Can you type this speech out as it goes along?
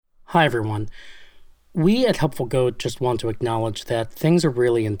Hi, everyone. We at Helpful Goat just want to acknowledge that things are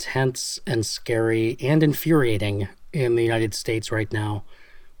really intense and scary and infuriating in the United States right now.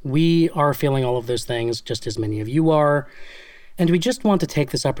 We are feeling all of those things just as many of you are, and we just want to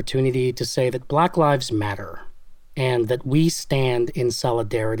take this opportunity to say that Black Lives Matter and that we stand in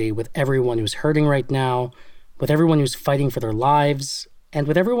solidarity with everyone who's hurting right now, with everyone who's fighting for their lives, and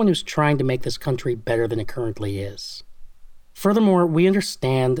with everyone who's trying to make this country better than it currently is. Furthermore, we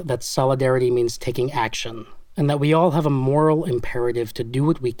understand that solidarity means taking action, and that we all have a moral imperative to do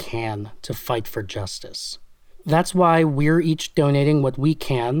what we can to fight for justice. That's why we're each donating what we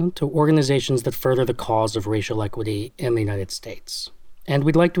can to organizations that further the cause of racial equity in the United States. And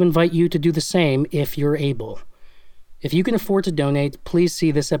we'd like to invite you to do the same if you're able. If you can afford to donate, please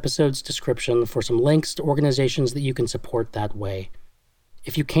see this episode's description for some links to organizations that you can support that way.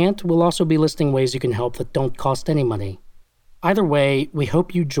 If you can't, we'll also be listing ways you can help that don't cost any money. Either way, we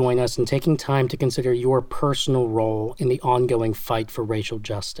hope you join us in taking time to consider your personal role in the ongoing fight for racial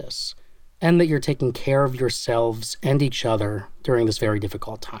justice, and that you're taking care of yourselves and each other during this very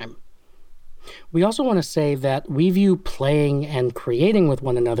difficult time. We also want to say that we view playing and creating with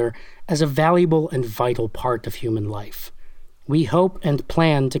one another as a valuable and vital part of human life. We hope and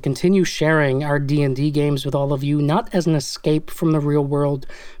plan to continue sharing our D&D games with all of you, not as an escape from the real world,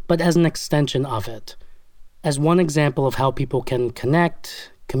 but as an extension of it. As one example of how people can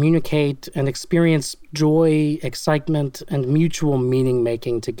connect, communicate, and experience joy, excitement, and mutual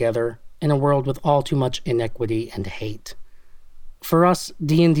meaning-making together in a world with all too much inequity and hate. For us,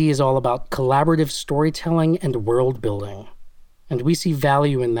 D&D is all about collaborative storytelling and world building, and we see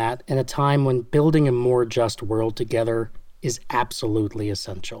value in that in a time when building a more just world together is absolutely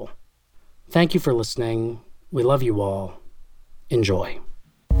essential. Thank you for listening. We love you all. Enjoy.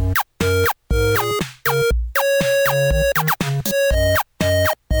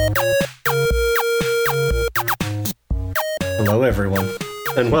 Hello, everyone,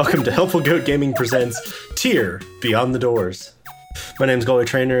 and welcome to Helpful Goat Gaming presents Tyr Beyond the Doors. My name's Golly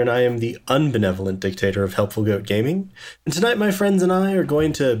Trainer, and I am the unbenevolent dictator of Helpful Goat Gaming. And tonight, my friends and I are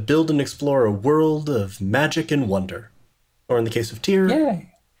going to build and explore a world of magic and wonder. Or in the case of Tyr,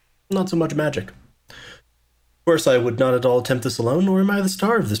 Yay. not so much magic. Of course, I would not at all attempt this alone, nor am I the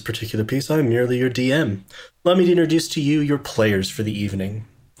star of this particular piece. I am merely your DM. Allow me to introduce to you your players for the evening.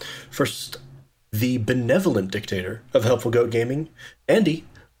 First, the benevolent dictator of Helpful Goat Gaming, Andy,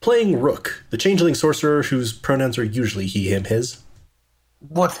 playing Rook, the changeling sorcerer whose pronouns are usually he, him, his.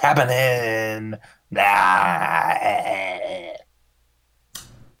 What's happening? Nah.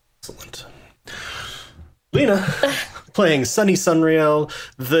 Excellent. Lena, playing Sunny Sunriel,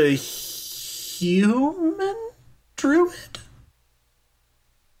 the human druid?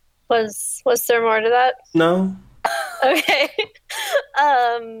 Was there more to that? No? Okay.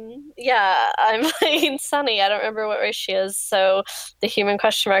 Yeah, I'm playing Sunny. I don't remember what race she is, so the human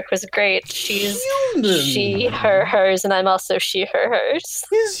question mark was great. She's Human. she, her, hers, and I'm also she, her, hers.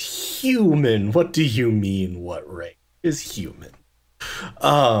 Is human. What do you mean, what race is human?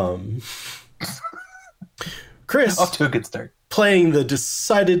 Chris, Off to a good start. playing the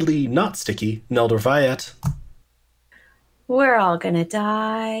decidedly not sticky Neldor Viat. We're all gonna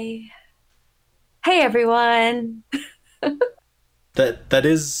die. Hey, everyone. That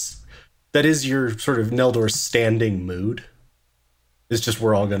is your sort of Neldor standing mood. It's just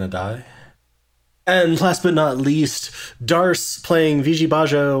we're all gonna die. And last but not least, Darce playing Viji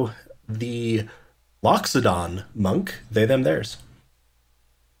Bajo, the Loxodon monk, they, them, theirs.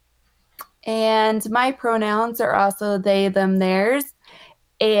 And my pronouns are also they, them, theirs.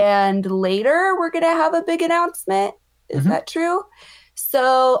 And later, we're going to have a big announcement. Is that true?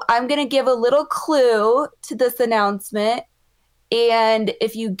 So I'm going to give a little clue to this announcement. And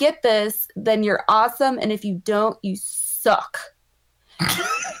if you get this, then you're awesome. And if you don't, you suck.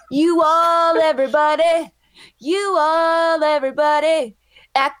 You all, everybody.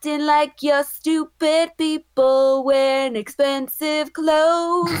 Acting like you're stupid people wearing expensive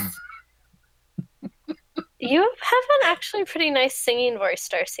clothes. You have an actually pretty nice singing voice,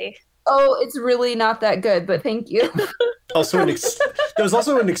 Darcy. Oh, it's really not that good, but thank you. Also, there was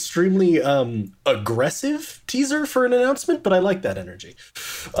also an extremely aggressive teaser for an announcement, but I like that energy.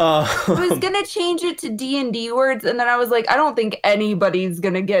 I was gonna change it to D&D words, and then I was like, I don't think anybody's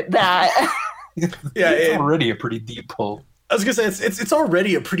gonna get that. Yeah, It's already a pretty deep pull. I was gonna say it's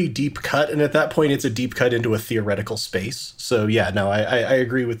already a pretty deep cut, and at that point, it's a deep cut into a theoretical space. So yeah, no, I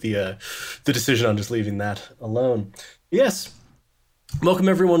agree with the decision on just leaving that alone. Yes. Welcome,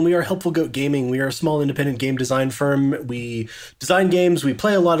 everyone. We are Helpful Goat Gaming. We are a small independent game design firm. We design games, we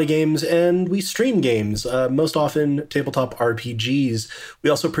play a lot of games, and we stream games, most often tabletop RPGs.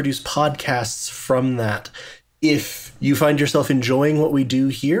 We also produce podcasts from that. If you find yourself enjoying what we do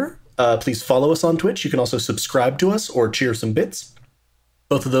here, please follow us on Twitch. You can also subscribe to us or cheer some bits.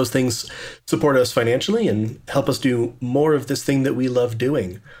 Both of those things support us financially and help us do more of this thing that we love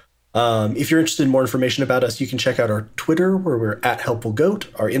doing. If you're interested in more information about us, you can check out our Twitter, where we're at Helpful Goat,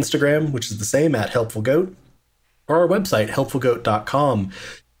 our Instagram, which is the same, at Helpful Goat, or our website, helpfulgoat.com.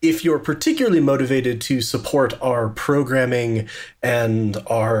 If you're particularly motivated to support our programming and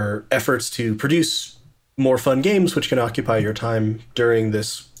our efforts to produce more fun games, which can occupy your time during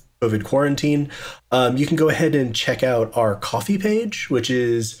this COVID quarantine, you can go ahead and check out our Ko-fi page, which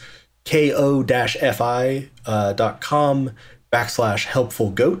is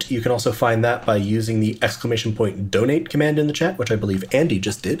ko-fi.com/helpfulgoat. You can also find that by using the !donate command in the chat, which I believe Andy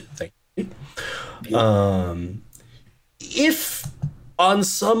just did. Thank you. If on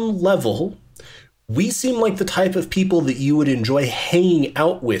some level we seem like the type of people that you would enjoy hanging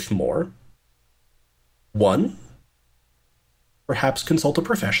out with more, one, perhaps consult a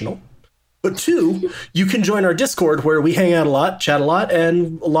professional. But two, you can join our Discord, where we hang out a lot, chat a lot,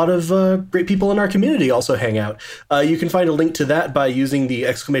 and a lot of great people in our community also hang out. You can find a link to that by using the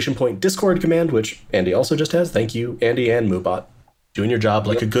 !Discord command, which Andy also just has. Thank you, Andy and Moobot. Doing your job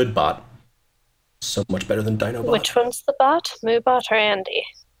like a good bot. So much better than Dinobot. Which one's the bot? Moobot or Andy?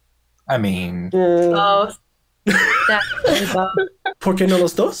 I mean, Both. Definitely both. ¿Por qué no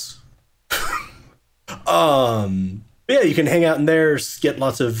los dos? Yeah, you can hang out in there, get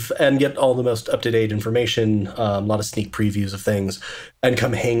get all the most up-to-date information, a lot of sneak previews of things, and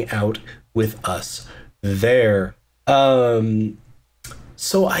come hang out with us there.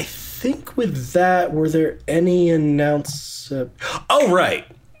 So I think with that, were there any oh, right.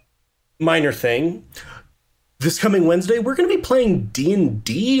 Minor thing. This coming Wednesday, we're going to be playing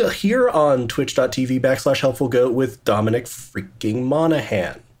D&D here on twitch.tv/helpfulgoat with Dominic freaking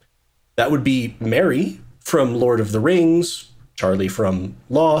Monaghan. That would be Mary from Lord of the Rings, Charlie from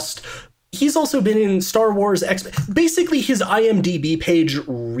Lost. He's also been in Star Wars X. Basically, his IMDb page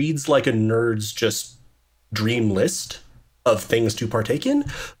reads like a nerd's just dream list of things to partake in.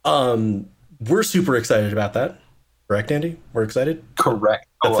 We're super excited about that. Correct, Andy? We're excited? correct.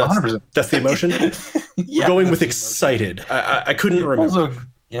 Oh, 100%. That's the emotion? Yeah, We're going with that's the emotion. excited. I couldn't remember. Also,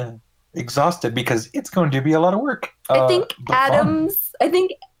 yeah, exhausted because it's going to be a lot of work. I think but fun.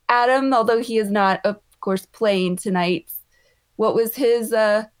 Adam, although he is not, of course, playing tonight, what was his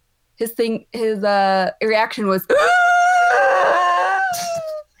reaction was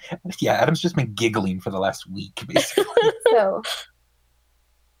Yeah, Adam's just been giggling for the last week, basically. so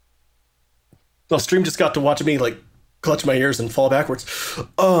Well, stream just got to watch me like clutch my ears and fall backwards.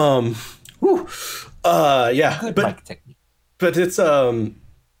 Yeah, Good but mic technique.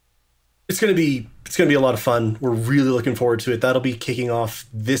 it's gonna be a lot of fun. We're really looking forward to it. That'll be kicking off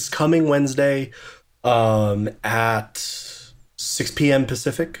this coming Wednesday, at 6 p.m.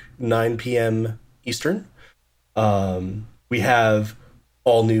 Pacific, 9 p.m. Eastern. We have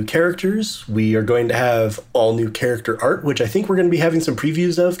all new characters. We are going to have all new character art, which I think we're going to be having some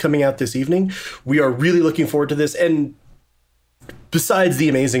previews of coming out this evening. We are really looking forward to this. And besides the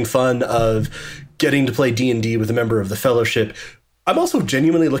amazing fun of getting to play D&D with a member of the Fellowship, I'm also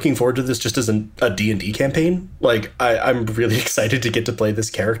genuinely looking forward to this just as a D&D campaign. Like, I'm really excited to get to play this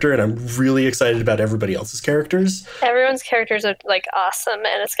character, and I'm really excited about everybody else's characters. Everyone's characters are like awesome,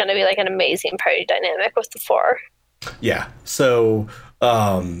 and it's going to be like an amazing party dynamic with the four. Yeah. So,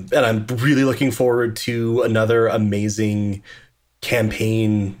 and I'm really looking forward to another amazing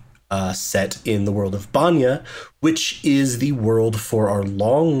campaign set in the world of Banya, which is the world for our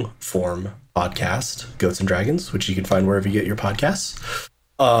long form podcast, Goats and Dragons, which you can find wherever you get your podcasts.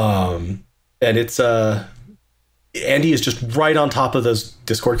 And it's Andy is just right on top of those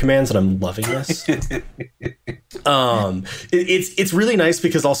Discord commands, and I'm loving this. It's really nice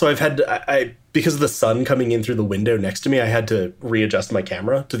because also I because of the sun coming in through the window next to me, I had to readjust my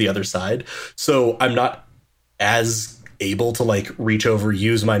camera to the other side, so I'm not as able to like reach over,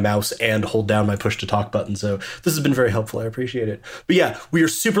 use my mouse, and hold down my push to talk button. So this has been very helpful. I appreciate it. But yeah, we are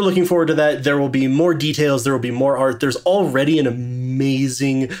super looking forward to that. There will be more details. There will be more art. There's already an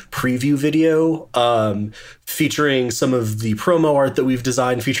amazing preview video featuring some of the promo art that we've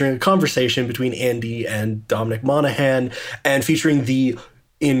designed, featuring a conversation between Andy and Dominic Monaghan, and featuring the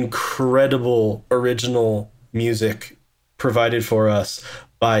incredible original music provided for us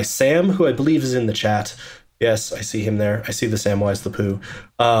by Sam, who I believe is in the chat. Yes, I see him there. I see the Samwise the Pooh.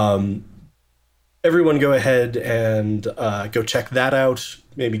 everyone go ahead and go check that out.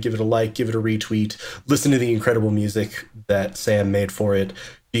 Maybe give it a like, give it a retweet, listen to the incredible music that Sam made for it,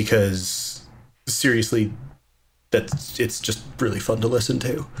 because seriously, it's just really fun to listen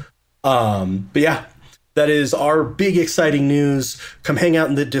to. But yeah, that is our big exciting news. Come hang out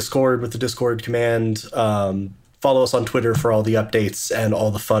in the Discord with the Discord command. Follow us on Twitter for all the updates and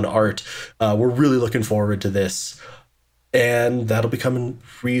all the fun art. We're really looking forward to this. And that'll be coming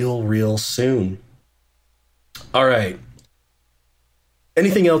real soon. All right.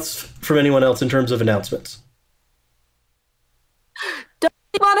 Anything else from anyone else in terms of announcements?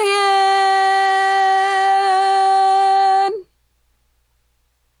 Monahan!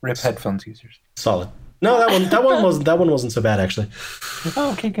 Rip headphones users. Solid. No, that one wasn't so bad actually.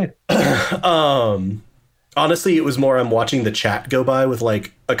 Oh, okay, good. Honestly, it was more I'm watching the chat go by with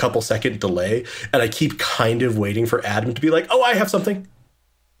like a couple second delay, and I keep kind of waiting for Adam to be like, "Oh, I have something."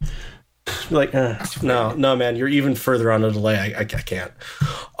 Like, no, man, you're even further on a delay. I can't.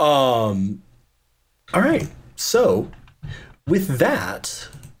 All right. So, with that,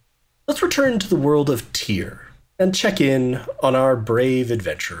 let's return to the world of Tyr and check in on our brave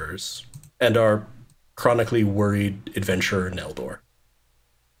adventurers and our chronically worried adventurer Neldor.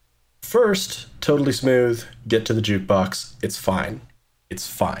 First, totally smooth, get to the jukebox. It's fine. It's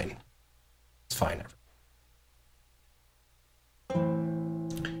fine. It's fine.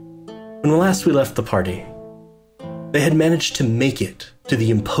 When last we left the party, they had managed to make it to the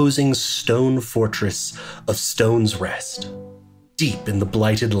imposing stone fortress of Stone's Rest, deep in the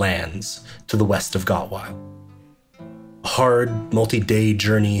blighted lands to the west of Gotwile. A hard, multi-day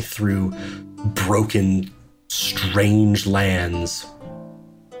journey through broken, strange lands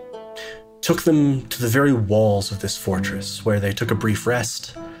took them to the very walls of this fortress, where they took a brief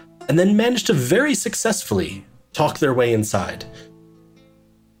rest, and then managed to very successfully talk their way inside,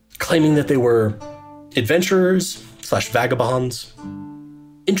 claiming that they were adventurers / vagabonds,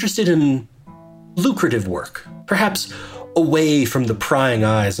 interested in lucrative work, perhaps away from the prying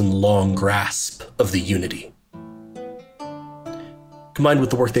eyes and long grasp of the Unity. Combined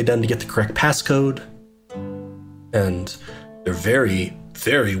with the work they'd done to get the correct passcode, and their very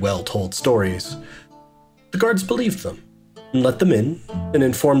well-told stories, the guards believed them and let them in and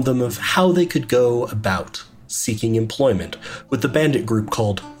informed them of how they could go about seeking employment with the bandit group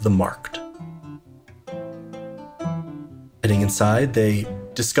called the Marked. Heading inside, they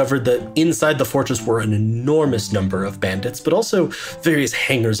discovered that inside the fortress were an enormous number of bandits, but also various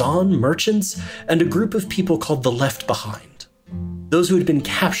hangers-on, merchants, and a group of people called the Left Behind. Those who had been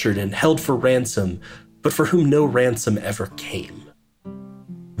captured and held for ransom, but for whom no ransom ever came.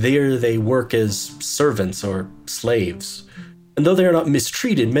 There they work as servants or slaves, and though they are not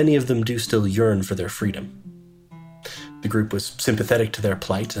mistreated, many of them do still yearn for their freedom. The group was sympathetic to their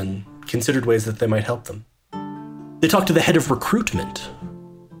plight and considered ways that they might help them. They talked to the head of recruitment,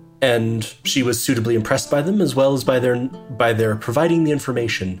 and she was suitably impressed by them, as well as by their providing the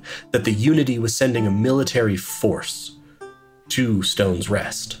information that the Unity was sending a military force to Stone's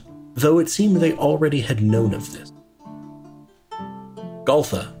Rest, though it seemed they already had known of this.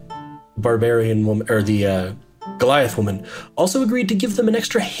 Galtha, the barbarian woman, or the Goliath woman, also agreed to give them an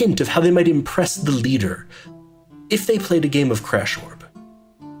extra hint of how they might impress the leader if they played a game of Crash Orb.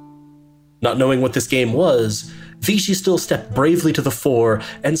 Not knowing what this game was, Vichy still stepped bravely to the fore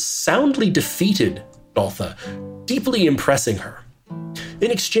and soundly defeated Galtha, deeply impressing her.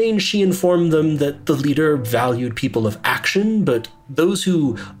 In exchange, she informed them that the leader valued people of action, but those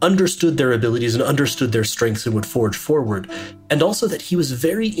who understood their abilities and understood their strengths and would forge forward, and also that he was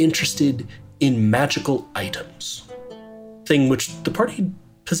very interested in magical items, thing which the party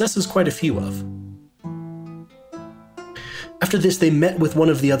possesses quite a few of. After this, they met with one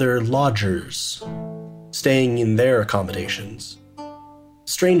of the other lodgers, staying in their accommodations.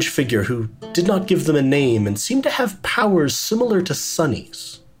 Strange figure who did not give them a name and seemed to have powers similar to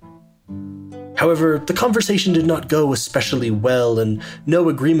Sunny's. However, the conversation did not go especially well, and no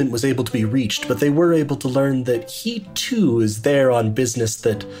agreement was able to be reached, but they were able to learn that he too is there on business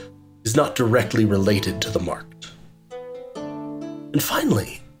that is not directly related to the Marked. And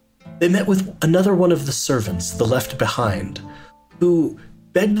finally, they met with another one of the servants, the Left Behind, who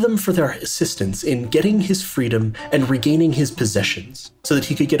begged them for their assistance in getting his freedom and regaining his possessions so that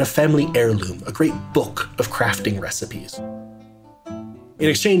he could get a family heirloom, a great book of crafting recipes. In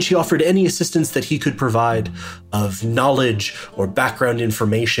exchange, he offered any assistance that he could provide of knowledge or background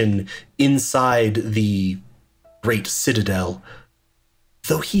information inside the great citadel,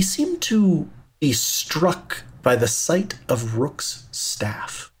 though he seemed to be struck by the sight of Rook's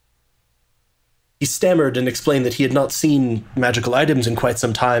staff. He stammered and explained that he had not seen magical items in quite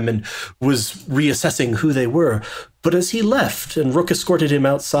some time and was reassessing who they were. But as he left and Rook escorted him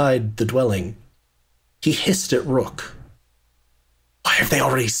outside the dwelling, he hissed at Rook. Why have they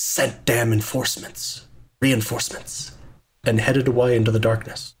already sent damn reinforcements, and headed away into the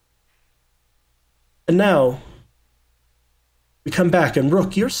darkness. And now, we come back, and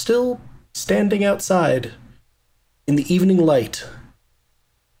Rook, you're still standing outside in the evening light,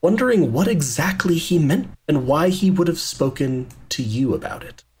 wondering what exactly he meant and why he would have spoken to you about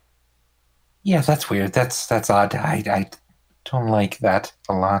it. Yeah, that's weird. That's odd. I don't like that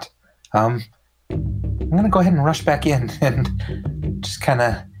a lot. I'm gonna go ahead and rush back in and just kind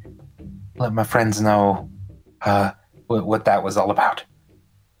of let my friends know what that was all about.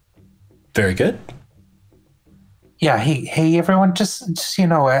 Very good. Yeah, hey everyone, just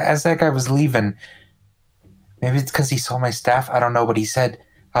as that guy was leaving, maybe it's because he saw my staff, I don't know, but he said,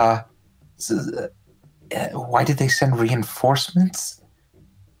 why did they send reinforcements?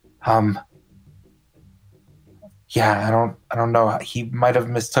 Yeah, I don't know. He might have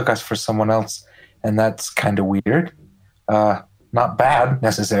mistook us for someone else, and that's kind of weird. Not bad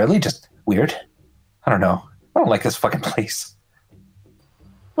necessarily, just weird. I don't know. I don't like this fucking place.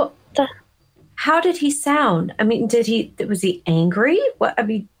 Well, how did he sound? I mean, was he angry? What? I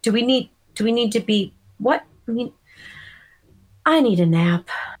mean, do we need to be what? I mean, I need a nap.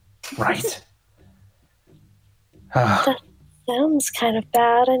 Right. That sounds kind of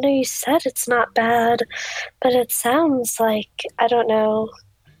bad. I know you said it's not bad, but it sounds like, I don't know.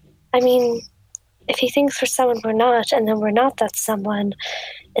 I mean, if he thinks we're someone we're not, and then we're not that someone,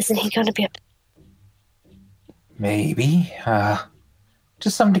 isn't he going to be Maybe.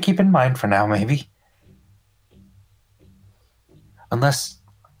 Just something to keep in mind for now, maybe. Unless,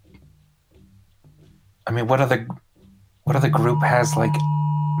 I mean, what other group has, like,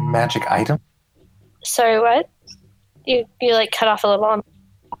 magic item? Sorry, what? You like cut off a little on.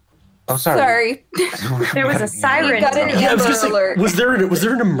 Oh, sorry. There was a siren. We got an Yeah, I was Amber gonna say, Alert. was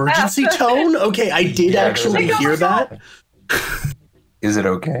there an emergency tone? Okay, I did actually hear that. Is it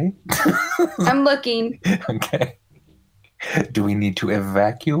okay? I'm looking. Okay. Do we need to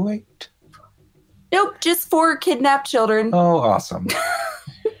evacuate? Nope, just 4 kidnapped children. Oh, awesome.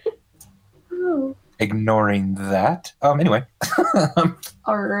 Oh. Ignoring that. Anyway.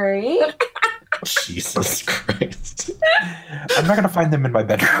 All right. Jesus Christ. I'm not going to find them in my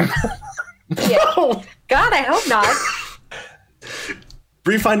bedroom. No! God, I hope not.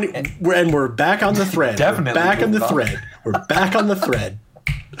 Refinding, and we're back on the thread. Definitely We're back on the not. thread. We're back on the thread.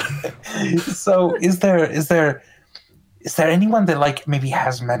 So is there anyone that, like, maybe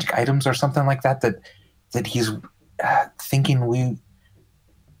has magic items or something like that he's thinking we...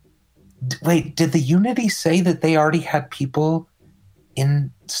 Wait, did the Unity say that they already had people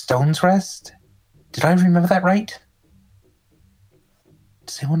in Stone's Rest? Did I remember that right?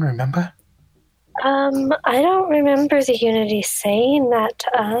 Does anyone remember? I don't remember the Unity saying that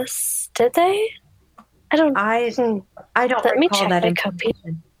to us. Did they? I don't. I don't Let me recall check that my copy.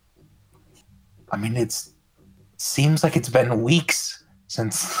 information. I mean, it seems like it's been weeks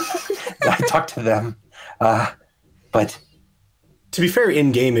since I talked to them. But To be fair,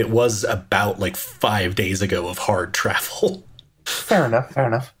 in game, it was about like 5 days ago of hard travel. fair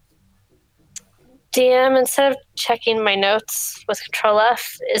enough. DM, instead of checking my notes with Control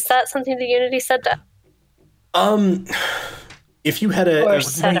F, is that something the Unity said to? If you had Or a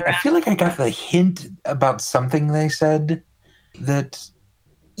said I around? feel like I got the hint about something they said that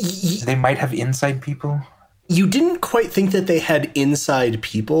they might have inside people. you didn't quite think that they had inside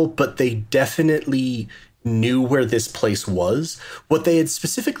people, but they definitely knew where this place was. What they had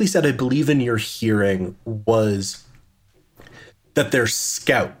specifically said, I believe in your hearing, was that their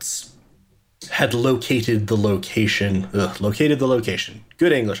scouts had located the location.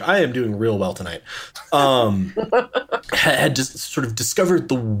 Good English. I am doing real well tonight. Had just sort of discovered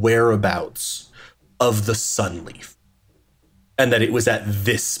the whereabouts of the Sunleaf, and that it was at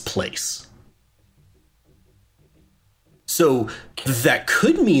this place. So that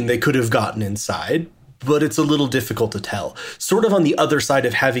could mean they could have gotten inside, but it's a little difficult to tell. Sort of on the other side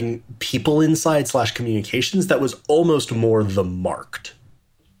of having people inside / communications, that was almost more the Marked.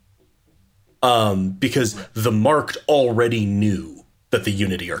 Because the Marked already knew that the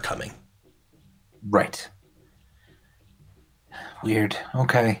Unity are coming. Right. Weird.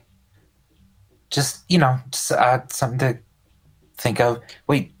 Okay. Just something to think of.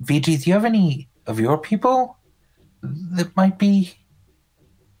 Wait, VG, do you have any of your people that might be?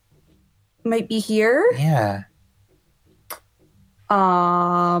 Might be here. Yeah.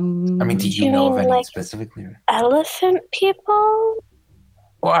 I I mean, do you You know mean of any like- specifically? Elephant people?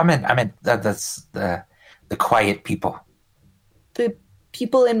 Well, I meant that's the quiet people. The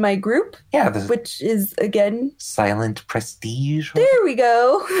people in my group? Yeah, which is, again... Silent Prestige. There we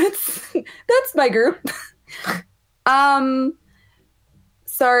go. That's my group.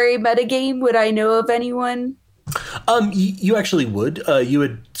 Sorry, metagame, would I know of anyone? You actually would. You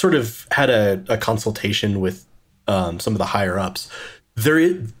had sort of had a consultation with some of the higher ups. There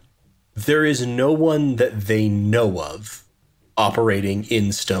is no one that they know of operating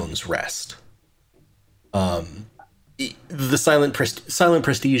in Stone's Rest. The silent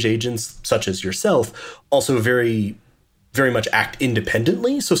prestige agents, such as yourself, also very, very much act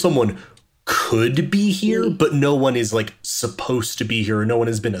independently. So someone could be here, but no one is like supposed to be here, or no one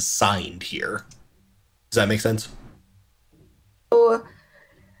has been assigned here. Does that make sense? Oh,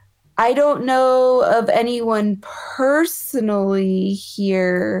 I don't know of anyone personally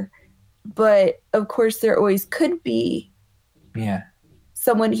here, but of course there always could be. Yeah.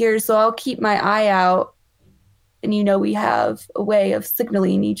 Someone here, so I'll keep my eye out. And we have a way of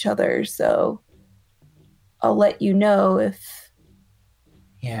signaling each other, so I'll let you know if...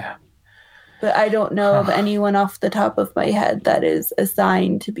 Yeah. But I don't know of anyone off the top of my head that is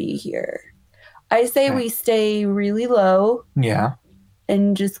assigned to be here. I say we stay really low. Yeah.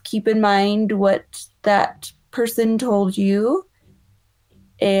 And just keep in mind what that person told you.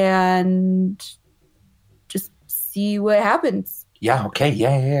 And just see what happens. Yeah, okay,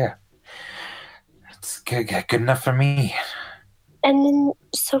 yeah. It's good enough for me. And then,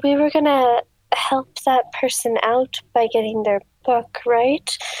 so we were going to help that person out by getting their book,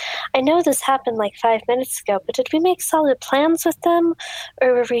 right? I know this happened like 5 minutes ago, but did we make solid plans with them?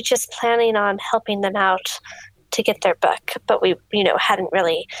 Or were we just planning on helping them out to get their book? But we, hadn't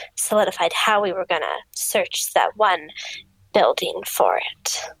really solidified how we were going to search that one building for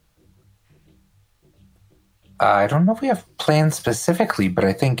it. I don't know if we have plans specifically, but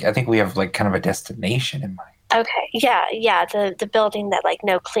I think we have like kind of a destination in mind. Okay, yeah, the building that like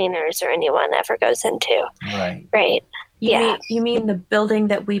no cleaners or anyone ever goes into. Right. You mean the building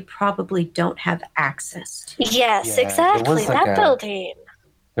that we probably don't have access to? Yes, exactly, that building.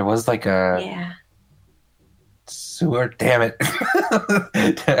 There was like a sewer. Damn it!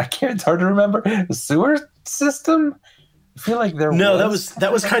 It's hard to remember. A sewer system. I feel like that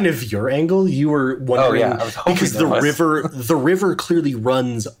was kind of your angle. You were wondering because the river clearly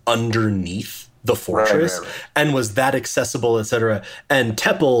runs underneath the fortress right. And was that accessible, etc. And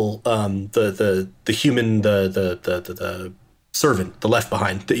Teppel, the human, the servant, the left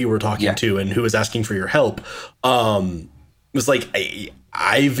behind that you were talking to and who was asking for your help, was like,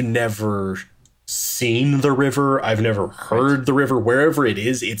 I've never seen the river. I've never heard the river. Wherever it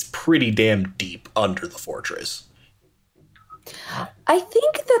is, it's pretty damn deep under the fortress. I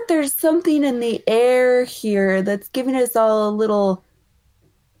think that there's something in the air here that's giving us all a little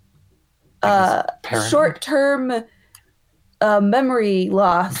short-term memory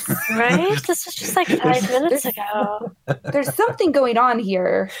loss. Right? This was just like 5 minutes ago. There's something going on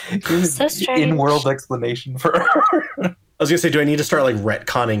here. So strange. In-world explanation for I was gonna say, do I need to start like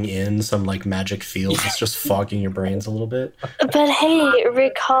retconning in some like magic field that's just fogging your brains a little bit? But hey,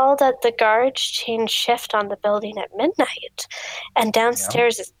 recall that the guards change shift on the building at midnight, and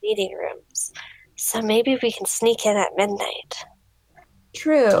downstairs is meeting rooms. So maybe we can sneak in at midnight.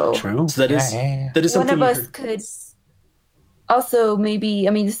 True. So that is something one of us could also maybe. I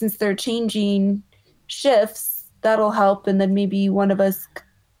mean, since they're changing shifts, that'll help, and then maybe one of us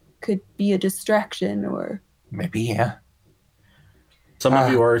could be a distraction, or maybe Some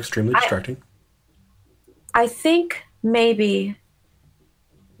of you are extremely distracting. I think maybe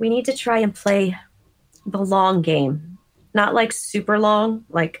we need to try and play the long game. Not like super long.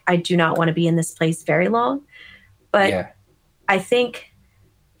 Like, I do not want to be in this place very long. But I think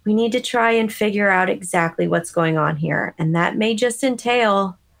we need to try and figure out exactly what's going on here. And that may just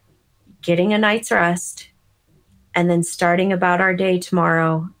entail getting a night's rest and then starting about our day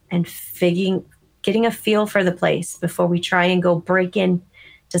tomorrow and getting a feel for the place before we try and go break in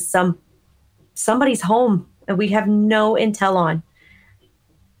to somebody's home that we have no intel on.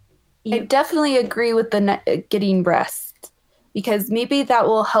 I definitely agree with the getting rest, because maybe that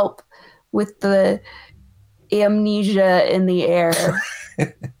will help with the amnesia in the air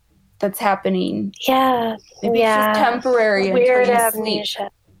that's happening. Yeah. Maybe it's just temporary. Weird amnesia.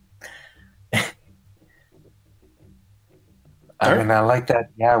 I mean, I like that.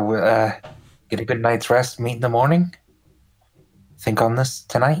 Yeah, we'll get a good night's rest, meet in the morning. Think on this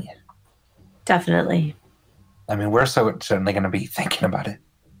tonight. Definitely. I mean, we're certainly going to be thinking about it.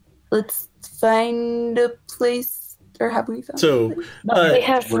 Let's find a place Or have we found So a place? We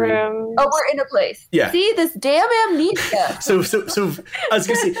have rooms. Oh, we're in a place. Yeah. See, this damn amnesia. So I was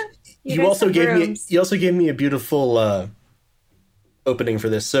gonna say you guys also have gave rooms. me a beautiful opening for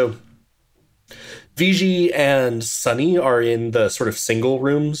this. So Viji and Sunny are in the sort of single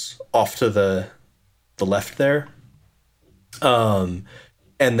rooms off to the left there.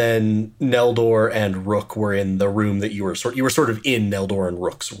 And then Neldor and Rook were in the room that you were sort of in Neldor and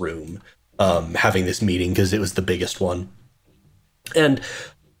Rook's room, having this meeting because it was the biggest one. And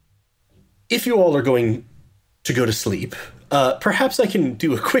if you all are going to go to sleep, perhaps I can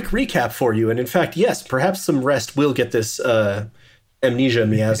do a quick recap for you. And in fact, yes, perhaps some rest will get this amnesia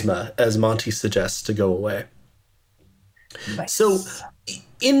miasma, as Monty suggests, to go away. Nice. So,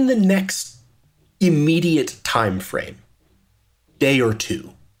 in the next immediate time frame, day or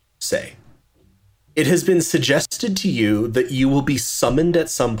two, say, it has been suggested to you that you will be summoned at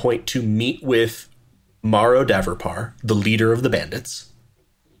some point to meet with Maro Daverpar, the leader of the bandits,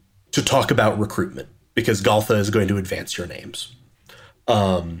 to talk about recruitment, because Galtha is going to advance your names.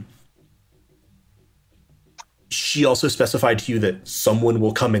 She also specified to you that someone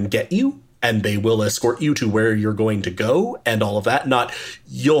will come and get you, and they will escort you to where you're going to go, and all of that. Not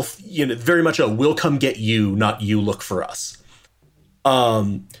very much a "we'll come get you," not "you look for us."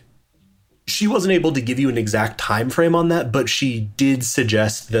 She wasn't able to give you an exact time frame on that, but she did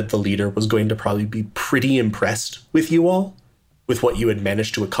suggest that the leader was going to probably be pretty impressed with you all, with what you had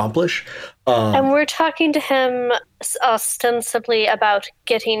managed to accomplish. And we're talking to him ostensibly about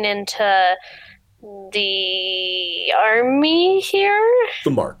getting into the army here? The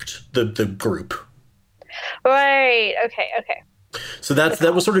Marked, the group. Right, okay. So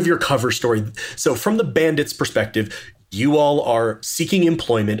that was sort of your cover story. So from the bandits' perspective, you all are seeking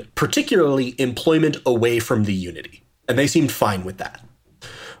employment, particularly employment away from the Unity. And they seemed fine with that.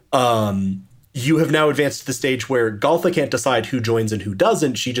 You have now advanced to the stage where Galtha can't decide who joins and who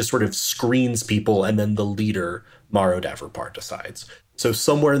doesn't. She just sort of screens people, and then the leader, Maro Daverpar, decides. So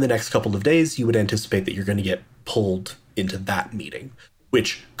somewhere in the next couple of days, you would anticipate that you're going to get pulled into that meeting,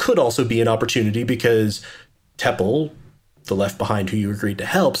 which could also be an opportunity because Teppel, the Left Behind who you agreed to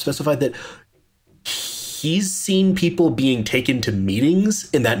help, specified that he's seen people being taken to meetings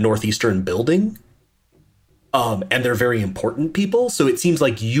in that northeastern building. And they're very important people, so it seems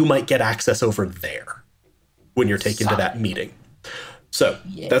like you might get access over there when you're taken to that meeting. So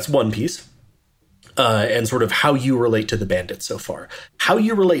that's one piece. And sort of how you relate to the bandits so far. How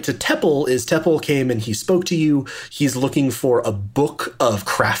you relate to Teppel is Teppel came and he spoke to you. He's looking for a book of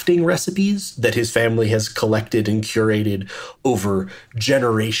crafting recipes that his family has collected and curated over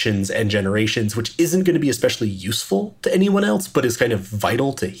generations and generations, which isn't going to be especially useful to anyone else, but is kind of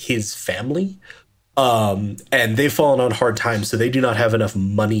vital to his family. And they've fallen on hard times, so they do not have enough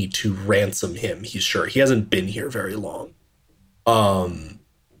money to ransom him, he's sure. He hasn't been here very long.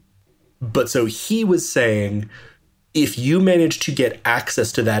 But so he was saying, if you manage to get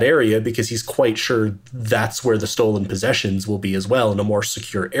access to that area, because he's quite sure that's where the stolen possessions will be as well, in a more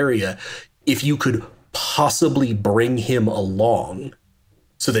secure area, if you could possibly bring him along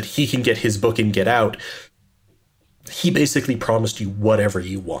so that he can get his book and get out, he basically promised you whatever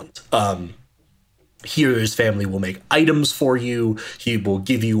you want. Here, his family will make items for you. He will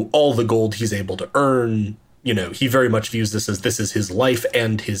give you all the gold he's able to earn. You know, he very much views this is his life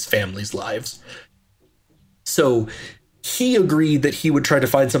and his family's lives. So he agreed that he would try to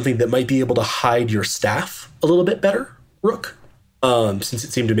find something that might be able to hide your staff a little bit better, Rook, since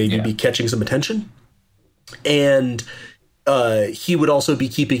it seemed to maybe be catching some attention. And he would also be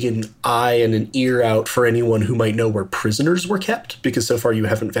keeping an eye and an ear out for anyone who might know where prisoners were kept, because so far you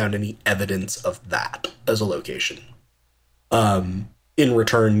haven't found any evidence of that as a location. In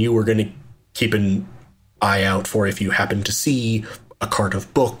return, you were going to keep an eye out for if you happen to see a cart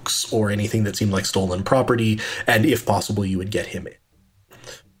of books or anything that seemed like stolen property, and if possible, you would get him in.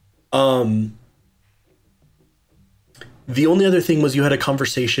 The only other thing was you had a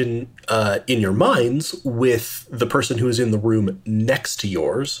conversation in your minds with the person who was in the room next to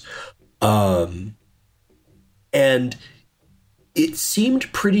yours. And it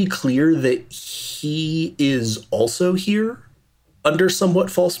seemed pretty clear that he is also here under somewhat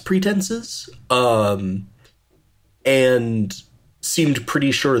false pretenses. And seemed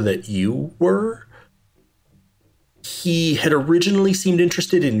pretty sure that you were. He had originally seemed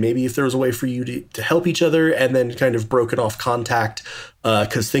interested in maybe if there was a way for you to help each other, and then kind of broken off contact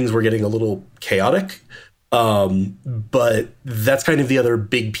because things were getting a little chaotic. But that's kind of the other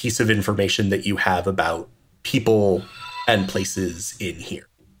big piece of information that you have about people and places in here.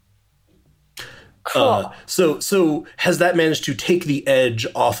 Cool. So has that managed to take the edge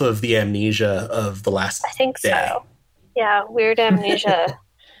off of the amnesia of the last I think day? so. Yeah, weird amnesia.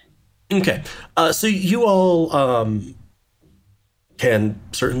 Okay. So you all can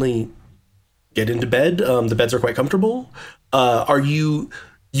certainly get into bed. The beds are quite comfortable.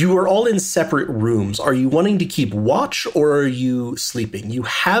 You are all in separate rooms. Are you wanting to keep watch or are you sleeping? You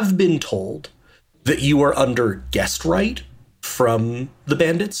have been told that you are under guest right from the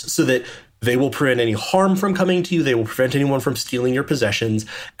bandits so that they will prevent any harm from coming to you. They will prevent anyone from stealing your possessions,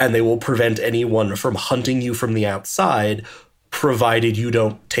 and they will prevent anyone from hunting you from the outside, provided you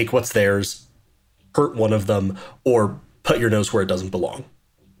don't take what's theirs, hurt one of them, or put your nose where it doesn't belong.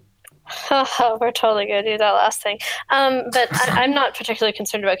 We're totally going to do that last thing. But I'm not particularly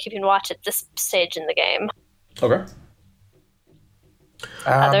concerned about keeping watch at this stage in the game. Okay.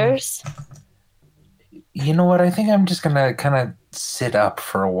 Others? You know what? I think I'm just going to kind of sit up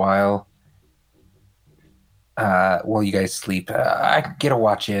for a while while you guys sleep. I can get a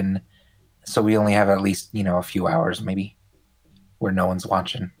watch in, so we only have at least, a few hours maybe where no one's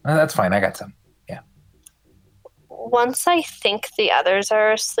watching. That's fine. I got some. Yeah. Once I think the others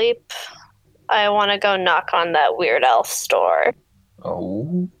are asleep, I want to go knock on that weird elf's door.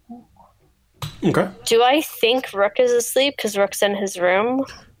 Oh. Okay. Do I think Rook is asleep because Rook's in his room?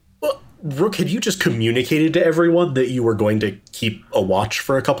 Well, Rook, had you just communicated to everyone that you were going to keep a watch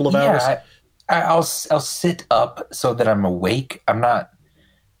for a couple of hours? I'll sit up so that I'm awake. I'm not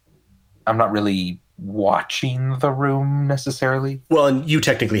really watching the room necessarily. Well, and you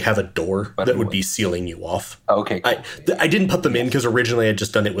technically have a door that would be sealing you off. Okay, cool. I didn't put them in because originally I'd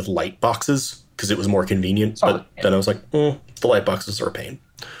just done it with light boxes because it was more convenient. But then I was like, the light boxes are a pain.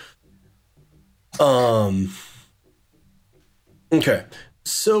 Okay.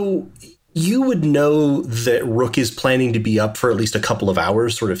 So you would know that Rook is planning to be up for at least a couple of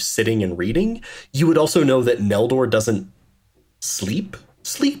hours, sort of sitting and reading. You would also know that Neldor doesn't sleep.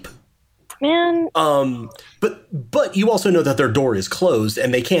 Man. But you also know that their door is closed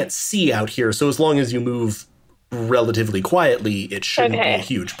and they can't see out here. So as long as you move relatively quietly, it shouldn't be a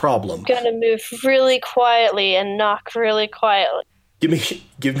huge problem. I'm gonna move really quietly and knock really quietly.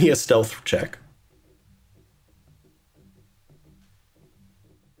 Give me a stealth check.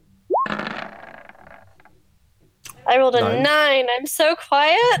 I rolled a 9. I'm so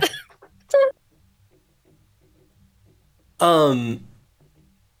quiet.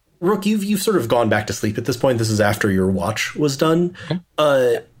 Rook, you've sort of gone back to sleep at this point. This is after your watch was done.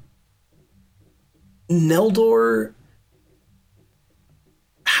 Neldor,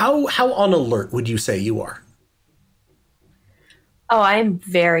 how on alert would you say you are? Oh, I'm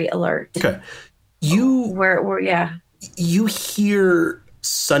very alert. Okay. You hear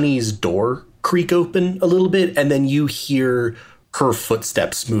Sunny's door creak open a little bit, and then you hear her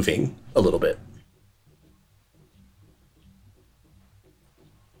footsteps moving a little bit.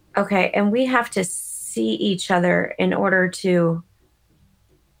 Okay, and we have to see each other in order to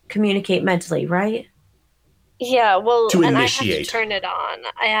communicate mentally, right? Yeah, well, to and initiate. I have to turn it on.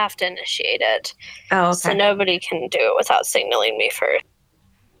 I have to initiate it. Oh, okay. So nobody can do it without signaling me first.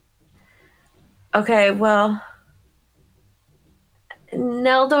 Okay, well,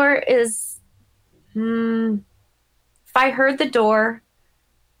 Neldor is... if I heard the door,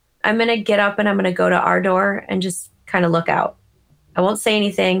 I'm going to get up and I'm going to go to our door and just kind of look out. I won't say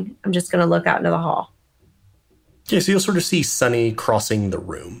anything. I'm just going to look out into the hall. Yeah, so you'll sort of see Sunny crossing the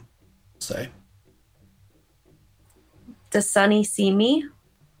room, say. Does Sunny see me?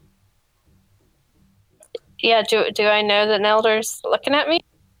 Yeah, do I know that Neldor's looking at me?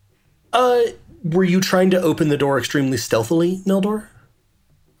 Were you trying to open the door extremely stealthily, Neldor?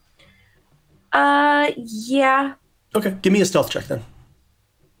 Yeah. Okay, give me a stealth check then.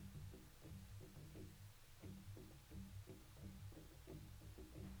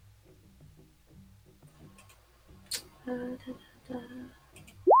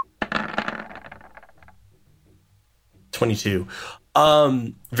 $22.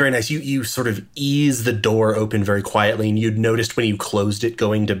 Very nice. You sort of ease the door open very quietly, and you'd noticed when you closed it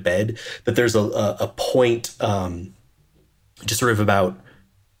going to bed that there's a point just sort of about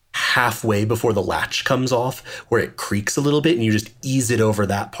halfway before the latch comes off where it creaks a little bit, and you just ease it over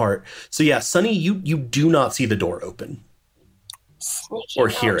that part. So yeah, Sunny, you do not see the door open. Sneaky or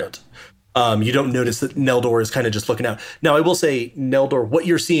hear it. You don't notice that Neldor is kind of just looking out. Now, I will say, Neldor, what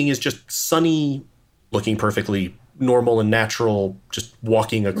you're seeing is just Sunny looking perfectly normal and natural, just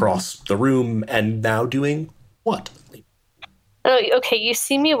walking across the room, and now doing what? Oh, okay, you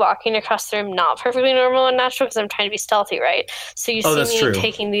see me walking across the room not perfectly normal and natural because I'm trying to be stealthy, right? So you see me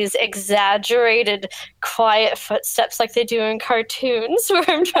taking these exaggerated, quiet footsteps like they do in cartoons where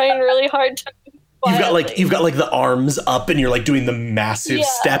I'm trying really hard to You've got like the arms up and you're like doing the massive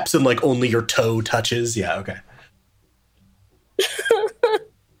steps and like only your toe touches. Yeah, okay.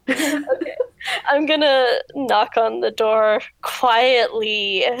 Okay. I'm gonna knock on the door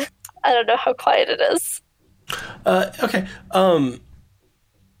quietly. I don't know how quiet it is. Okay.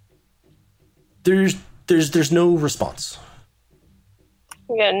 There's no response.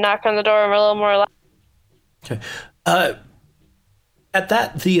 I'm gonna knock on the door a little more loud. Okay. At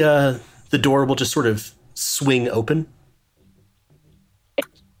that, the door will just sort of swing open.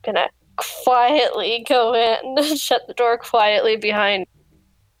 Gonna quietly go in and shut the door quietly behind.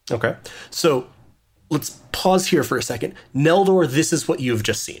 Okay. So let's pause here for a second. Neldor, this is what you've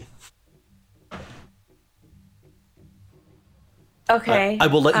just seen. Okay. I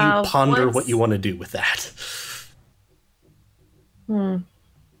will let you ponder what you want to do with that.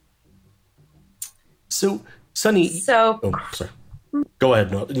 So, Sunny. So. Oh, sorry. Go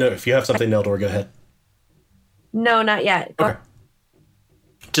ahead. No, if you have something, Neldor, go ahead. No, not yet. Okay.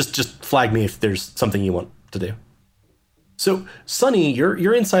 Just flag me if there's something you want to do. So, Sunny,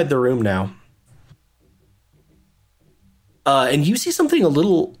 you're inside the room now. And you see something a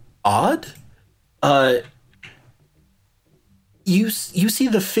little odd. You see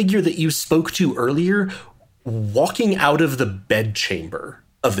the figure that you spoke to earlier walking out of the bedchamber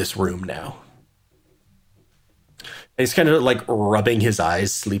of this room now. And he's kind of like rubbing his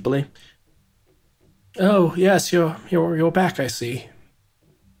eyes sleepily. Oh, yes, you're back, I see.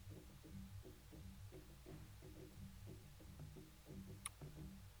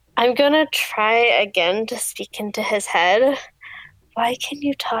 I'm gonna try again to speak into his head. Why can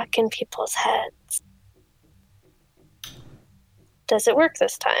you talk in people's heads? Does it work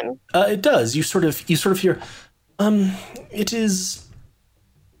this time? It does. You sort of hear, it is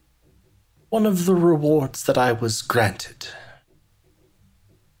one of the rewards that I was granted.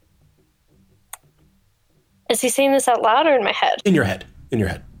 Is he saying this out loud or in my head? In your head.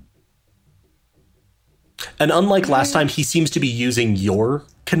 And unlike last time, he seems to be using your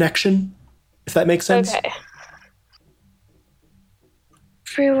connection, if that makes sense. Okay.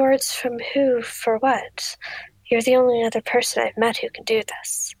 Rewards from who for what? You're the only other person I've met who can do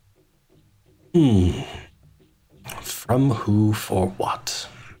this. From who for what?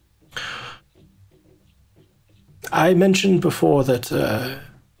 I mentioned before that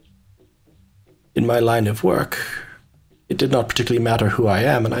in my line of work, it did not particularly matter who I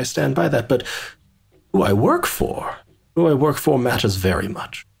am, and I stand by that, but who I work for matters very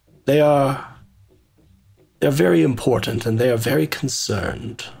much. They're very important, and they are very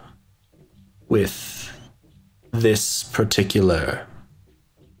concerned with this particular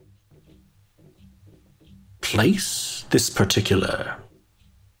place, this particular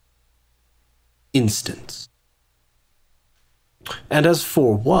instance. And as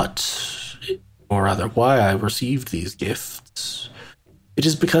for what, or rather why I received these gifts, it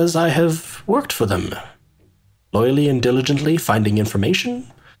is because I have worked for them, loyally and diligently, finding information,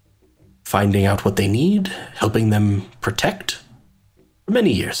 finding out what they need, helping them protect, for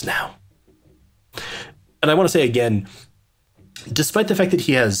many years now. And I want to say again, despite the fact that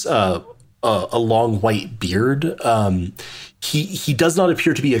he has a long white beard, he does not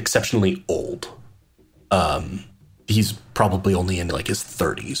appear to be exceptionally old. He's probably only in like his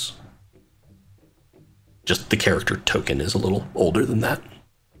 30s. Just the character token is a little older than that.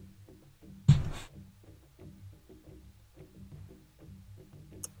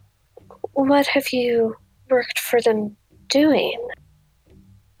 What have you worked for them doing?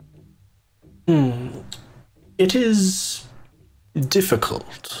 It is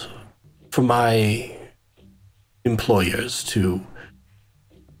difficult for my employers to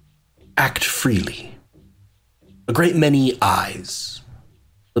act freely. A great many eyes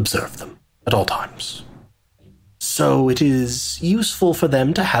observe them at all times. So it is useful for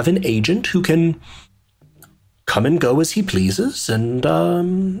them to have an agent who can come and go as he pleases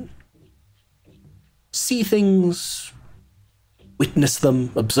and see things, witness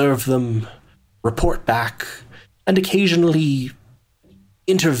them, observe them, report back, and occasionally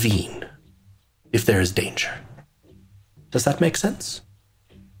intervene if there is danger. Does that make sense?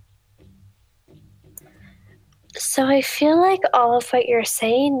 So I feel like all of what you're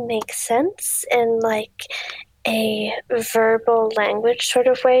saying makes sense in like a verbal language sort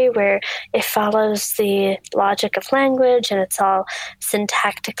of way where it follows the logic of language and it's all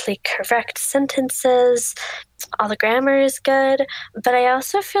syntactically correct sentences. All the grammar is good, but I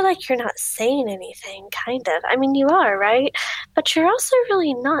also feel like you're not saying anything, kind of. I mean, you are, right? But you're also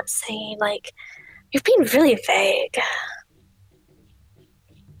really not saying, like, you're being really vague.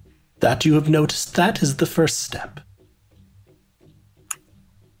 That you have noticed, that is the first step.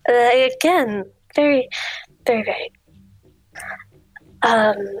 Again, very, very vague.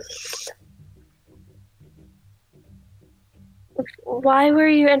 why were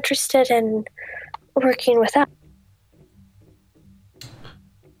you interested in working with us?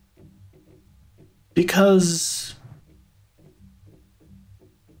 Because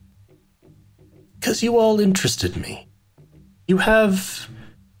you all interested me. You have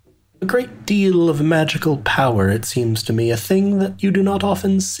a great deal of magical power, it seems to me, a thing that you do not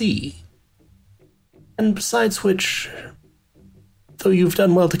often see. And besides which, though you've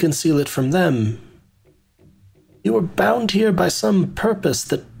done well to conceal it from them, you were bound here by some purpose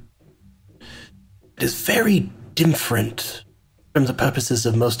that is very different from the purposes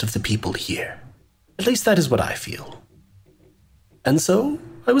of most of the people here. At least that is what I feel. And so,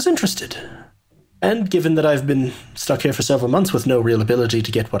 I was interested. And given that I've been stuck here for several months with no real ability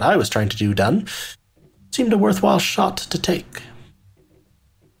to get what I was trying to do done, it seemed a worthwhile shot to take.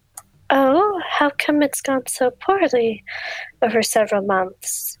 Oh, how come it's gone so poorly over several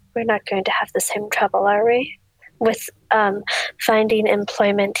months? We're not going to have the same trouble, are we? With finding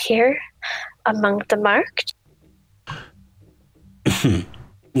employment here among the marked?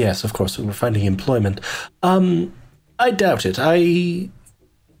 Yes, of course, we're finding employment. I doubt it.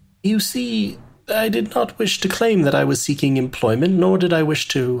 You see, I did not wish to claim that I was seeking employment, nor did I wish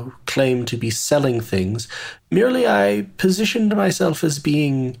to claim to be selling things. Merely I positioned myself as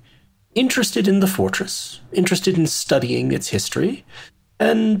being interested in the fortress, interested in studying its history,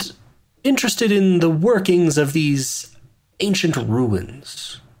 and interested in the workings of these ancient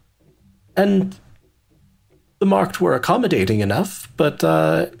ruins. And the marked were accommodating enough, but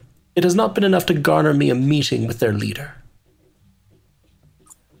it has not been enough to garner me a meeting with their leader.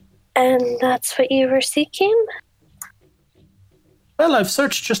 And that's what you were seeking? Well, I've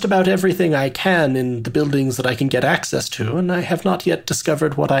searched just about everything I can in the buildings that I can get access to, and I have not yet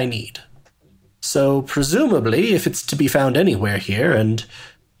discovered what I need. So, presumably, if it's to be found anywhere here, and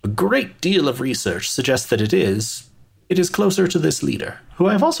a great deal of research suggests that it is closer to this leader, who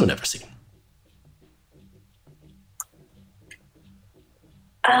I've also never seen.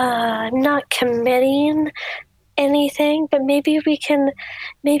 I'm not committing anything, but maybe we can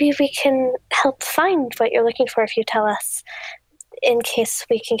help find what you're looking for if you tell us, in case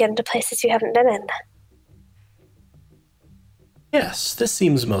we can get into places you haven't been in. Yes, this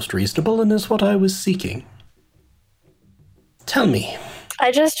seems most reasonable and is what I was seeking. Tell me.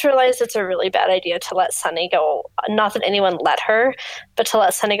 I just realized it's a really bad idea to let Sunny go. Not that anyone let her, but to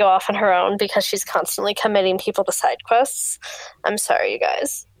let Sunny go off on her own because she's constantly committing people to side quests. I'm sorry, you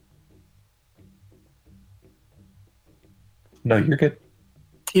guys. No, you're good.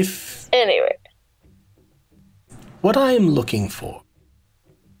 Anyway. What I am looking for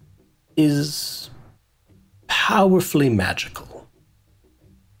is powerfully magical.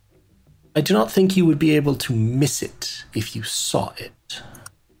 I do not think you would be able to miss it if you saw it.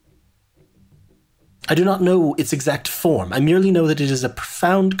 I do not know its exact form. I merely know that it is a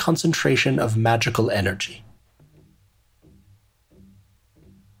profound concentration of magical energy.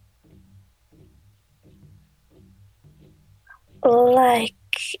 Like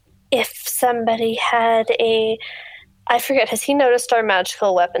if somebody had I forget, has he noticed our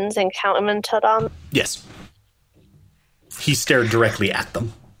magical weapons and commented on? Yes. He stared directly at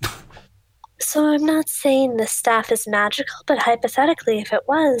them. So I'm not saying the staff is magical, but hypothetically, if it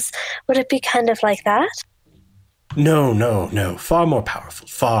was, would it be kind of like that? No. Far more powerful.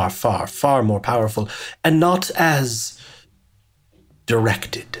 Far more powerful. And not as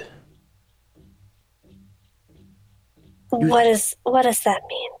directed. What does that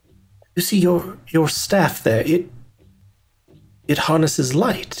mean? You see, your staff there, it harnesses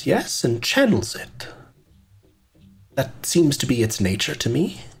light, yes, and channels it. That seems to be its nature to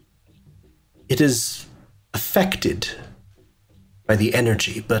me. It is affected by the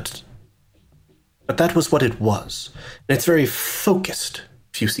energy, but that was what it was. And it's very focused,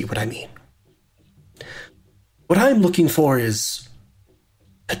 if you see what I mean. What I'm looking for is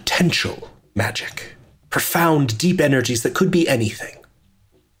potential magic. Profound, deep energies that could be anything.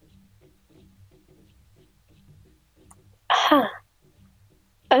 Huh.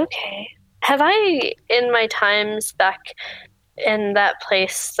 Okay. Have I, in my times back in that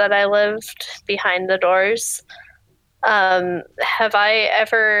place that I lived behind the doors, have I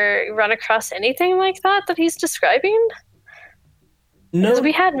ever run across anything like that he's describing? No. Because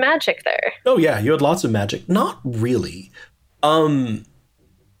we had magic there. Oh yeah, you had lots of magic. Not really.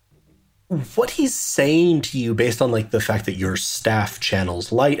 What he's saying to you, based on like the fact that your staff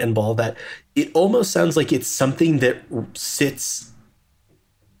channels light and all that, it almost sounds like it's something that sits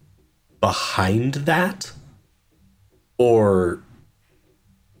behind that, or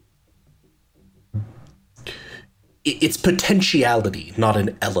it's potentiality, not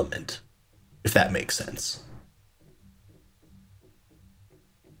an element, if that makes sense.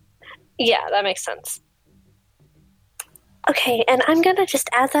 Yeah, that makes sense. Okay, and I'm going to just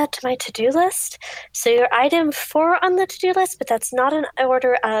add that to my to-do list. So you're item 4 on the to-do list, but that's not an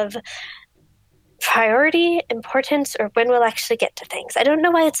order of priority, importance, or when we'll actually get to things. I don't know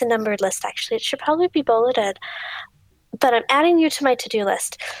why it's a numbered list, actually. It should probably be bulleted. But I'm adding you to my to-do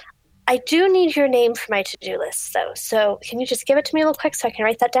list. I do need your name for my to-do list, though. So can you just give it to me real quick so I can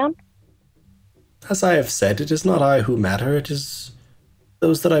write that down? As I have said, it is not I who matter, it is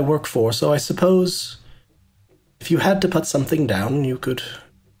those that I work for, so I suppose if you had to put something down, you could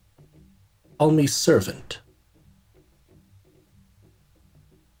call me servant.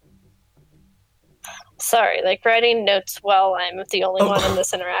 Sorry, writing notes while I'm the only one in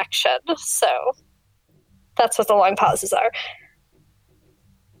this interaction, so that's what the long pauses are.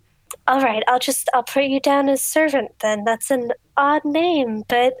 All right, I'll put you down as servant then. That's an odd name,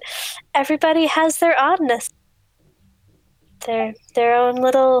 but everybody has their oddness. Their own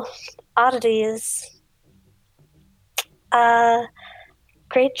little oddities.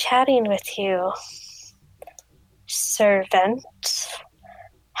 Great chatting with you, servant.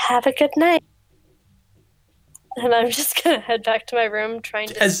 Have a good night. And I'm just going to head back to my room, trying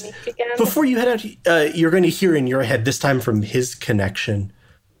to sneak again. Before you head out, you're going to hear in your head, this time from his connection,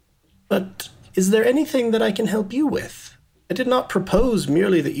 but is there anything that I can help you with? I did not propose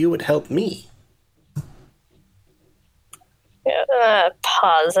merely that you would help me. Yeah,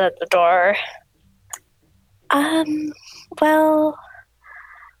 pause at the door. Well,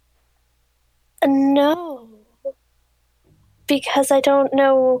 no. Because I don't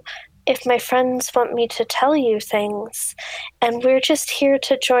know if my friends want me to tell you things, and we're just here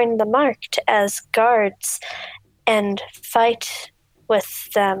to join the Marked as guards and fight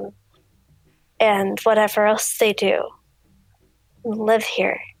with them and whatever else they do. And live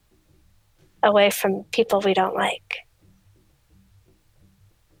here, away from people we don't like.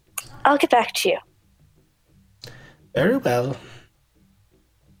 I'll get back to you. Very well.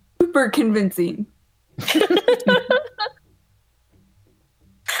 Super convincing.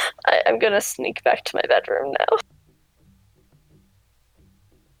 I'm going to sneak back to my bedroom now.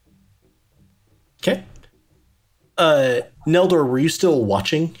 Okay. Neldor, were you still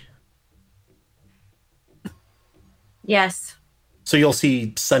watching? Yes. So you'll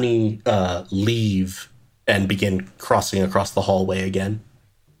see Sunny leave and begin crossing across the hallway again.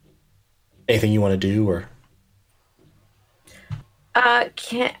 Anything you want to do, or?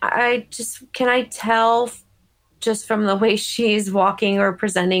 Can I tell just from the way she's walking or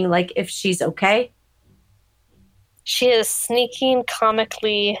presenting, if she's okay? She is sneaking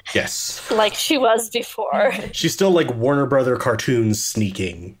comically. Yes. Like she was before. She's still like Warner Brother cartoons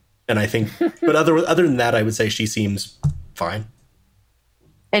sneaking. And I think, but other than that, I would say she seems fine.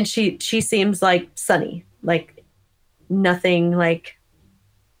 And she seems like Sunny, nothing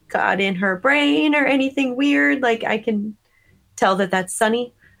got in her brain or anything weird. I can tell that that's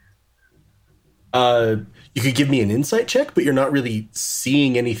Sunny. You could give me an insight check, but you're not really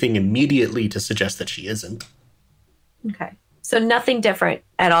seeing anything immediately to suggest that she isn't. Okay. So nothing different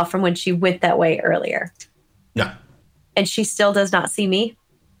at all from when she went that way earlier? No. And she still does not see me?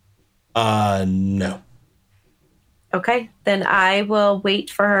 No. Okay. Then I will wait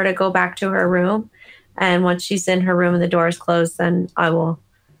for her to go back to her room. And once she's in her room and the door is closed, then I will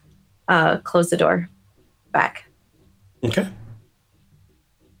close the door back. Okay.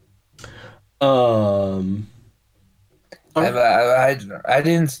 I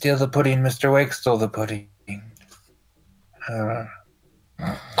didn't steal the pudding. Mr. Wake stole the pudding.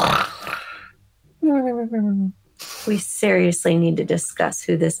 We seriously need to discuss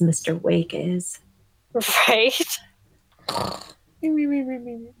who this Mr. Wake is. Right?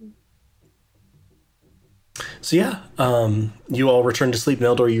 So yeah, you all return to sleep.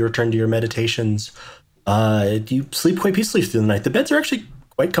 Neldor, you return to your meditations. You sleep quite peacefully through the night. The beds are actually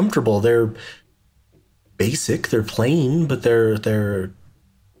quite comfortable. They're basic, they're plain, but they're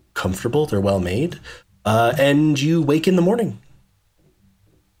comfortable, they're well made. And you wake in the morning.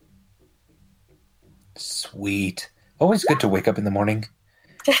 Sweet. Always good to wake up in the morning.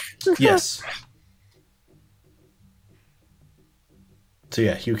 Yes. So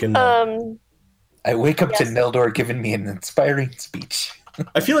yeah, you can... I wake up to Neldor giving me an inspiring speech.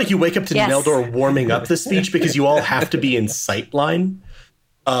 I feel like you wake up to Yes. Neldor warming up the speech because you all have to be in sight line.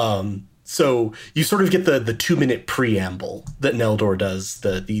 So you sort of get the 2-minute preamble that Neldor does,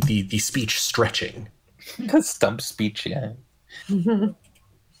 the speech stretching. The stump speech, yeah.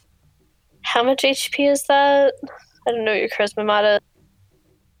 How much HP is that? I don't know your charisma mod.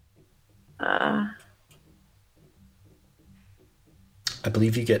 I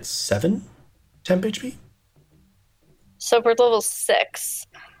believe you get 7 temp HP. So we're level 6.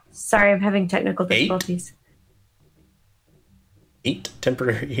 Sorry, I'm having technical difficulties. 8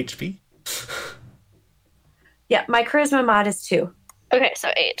 temporary HP. Yeah, my charisma mod is 2. Okay, so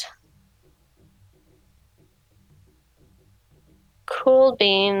 8. Cool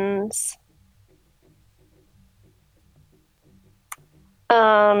beans.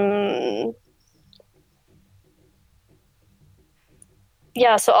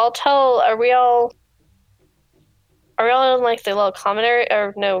 Yeah, so I'll tell, are we all in like the little common area?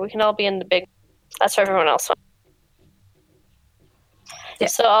 Or no, we can all be in the big, that's for everyone else. Yeah.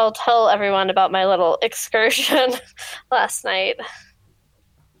 So I'll tell everyone about my little excursion last night.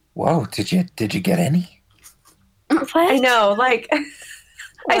 Whoa, did you get any? What? I know, like,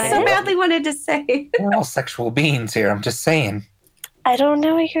 I so badly wanted to say. We're all sexual beings here, I'm just saying. I don't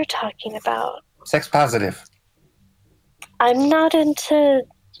know what you're talking about. Sex positive. I'm not into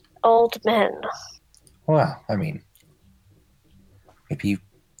old men. Well, I mean, maybe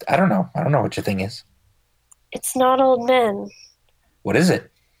I don't know. I don't know what your thing is. It's not old men. What is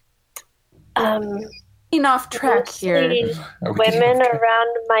it? Getting off track here. Women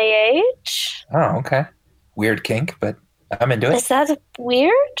around my age. Oh, okay. Weird kink, but I'm into it. Is that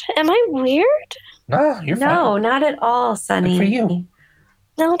weird? Am I weird? No, you're fine. No, not at all, Sunny. Good for you.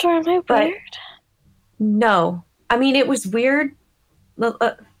 Neldor, am I weird? No. I mean, it was weird.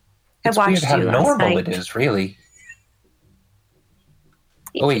 I It's watched weird how you last normal night. it is, really.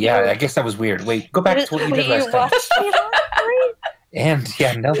 Oh, wait, yeah, I guess that was weird. Wait, go back to what you did last time. Watched me last night? And,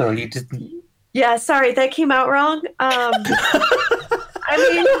 yeah, Neldo, you didn't... Yeah, sorry, that came out wrong. I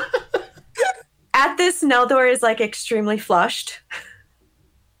mean, at this, Neldor is like extremely flushed.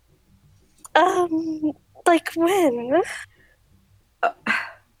 Like when?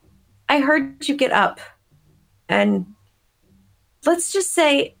 I heard you get up, and let's just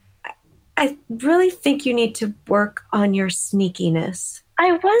say, I really think you need to work on your sneakiness.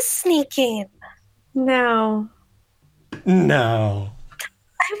 I was sneaking. No. I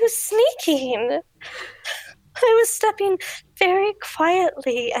was sneaking. I was stepping very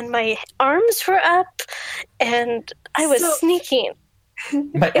quietly, and my arms were up, and I was sneaking.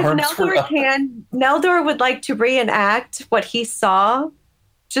 My If arms were Neldor up. Neldor would like to reenact what he saw,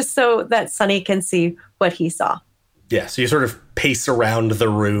 just so that Sunny can see what he saw. Yeah, so you sort of pace around the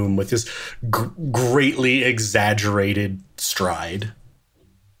room with this greatly exaggerated stride.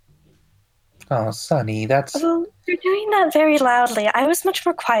 Oh, Sonny, that's... Well, you're doing that very loudly. I was much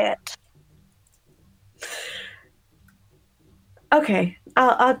more quiet. Okay,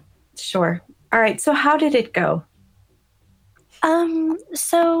 sure. All right, so how did it go?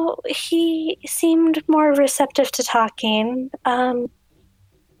 So he seemed more receptive to talking.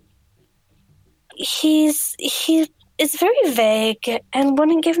 He is very vague and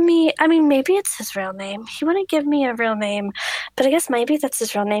wouldn't give me, I mean, maybe it's his real name. He wouldn't give me a real name, but I guess maybe that's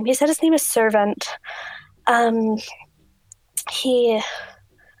his real name. He said his name is Servant. He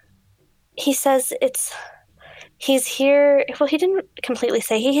says he's here. Well, he didn't completely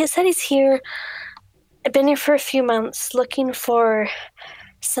say. He said he's here. I've been here for a few months looking for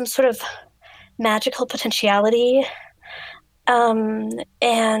some sort of magical potentiality.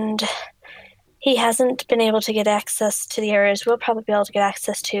 And he hasn't been able to get access to the areas we'll probably be able to get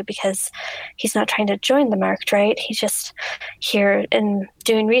access to because he's not trying to join the Marked, right? He's just here and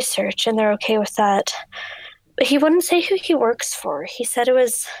doing research, and they're okay with that. But he wouldn't say who he works for. He said it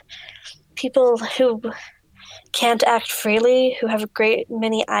was people who can't act freely, who have a great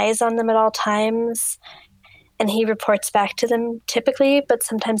many eyes on them at all times, and he reports back to them typically, but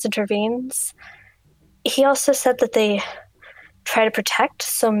sometimes intervenes. He also said that they try to protect,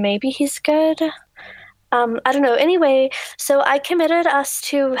 so maybe he's good. I don't know. Anyway, so I committed us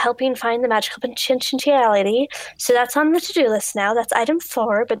to helping find the magical potentiality. So that's on the to-do list now. That's item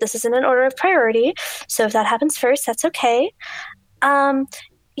 4, but this isn't an order of priority. So if that happens first, that's okay.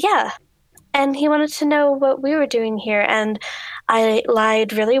 Yeah. And he wanted to know what we were doing here, and I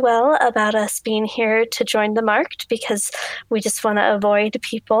lied really well about us being here to join the Marked because we just want to avoid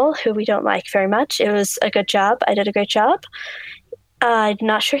people who we don't like very much. It was a good job. I did a great job. I'm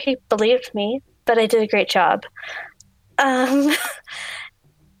not sure he believed me, but I did a great job. And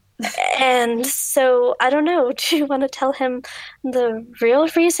so, I don't know. Do you want to tell him the real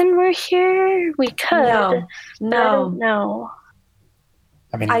reason we're here? We could. No. I don't know.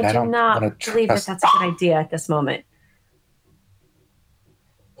 I mean, I do don't not wanna believe that trust- that's a good idea at this moment.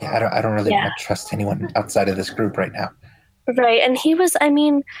 Yeah, I don't really want to trust anyone outside of this group right now. Right, and he was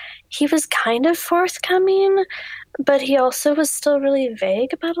kind of forthcoming, but he also was still really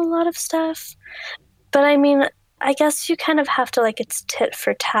vague about a lot of stuff. But I mean, I guess you kind of have to, like, it's tit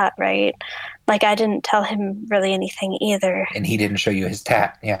for tat, right? Like, I didn't tell him really anything either. And he didn't show you his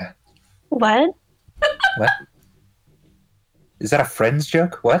tat. Yeah. What? What? Is that a Friends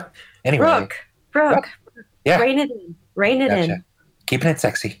joke? What? Anyway. Brooke. Yeah. Rein it in. Rein it Gotcha. in. Keeping it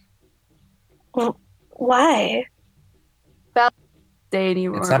sexy. Why? Day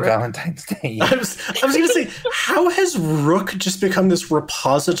anymore. It's not Rook. Valentine's Day. I was going to say, how has Rook just become this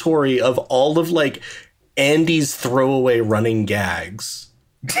repository of all of, like, Andy's throwaway running gags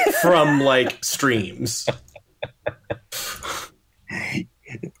from, like, streams?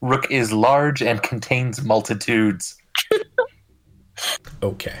 Rook is large and contains multitudes.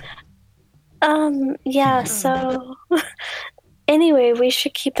 Okay. Yeah, so anyway, we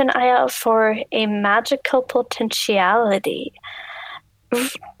should keep an eye out for a magical potentiality.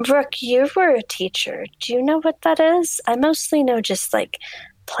 Rook, you were a teacher. Do you know what that is? I mostly know just, like,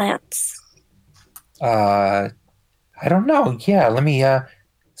 plants. I don't know. Yeah, let me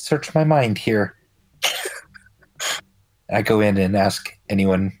search my mind here. I go in and ask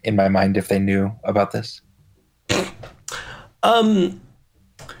anyone in my mind if they knew about this.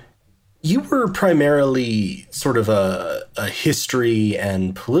 You were primarily sort of a history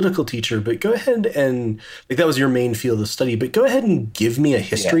and political teacher, but go ahead and, like, that was your main field of study, but go ahead and give me a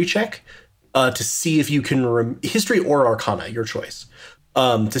history check to see if you can, history or arcana, your choice,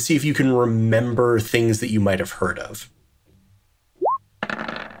 to see if you can remember things that you might have heard of.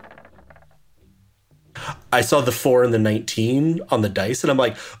 I saw the 4 and the 19 on the dice, and I'm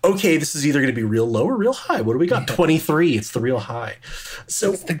like, okay, this is either going to be real low or real high. What do we got? 23. It's the real high.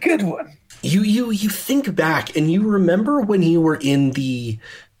 So it's the good one. You think back, and you remember when you were in the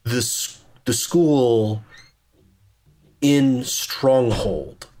school in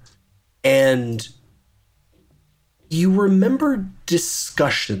Stronghold, and you remember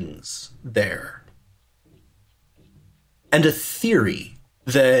discussions there, and a theory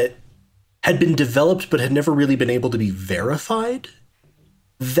that had been developed but had never really been able to be verified,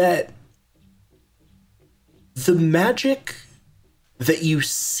 that the magic that you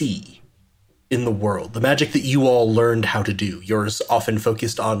see in the world, the magic that you all learned how to do, yours often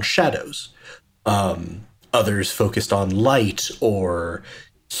focused on shadows, others focused on light or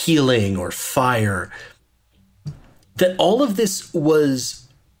healing or fire, that all of this was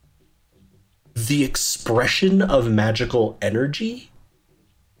the expression of magical energy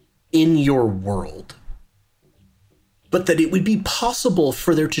in your world, but that it would be possible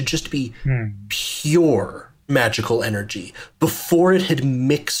for there to just be pure magical energy before it had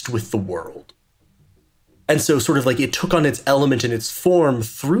mixed with the world. And so sort of like it took on its element and its form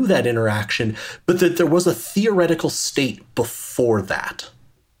through that interaction, but that there was a theoretical state before that.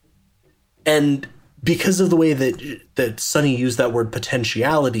 And because of the way that Sunny used that word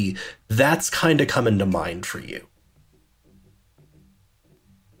potentiality, that's kind of coming to mind for you.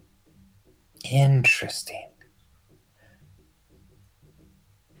 Interesting.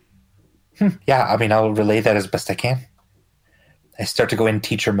 Yeah, I mean, I'll relay that as best I can. I start to go in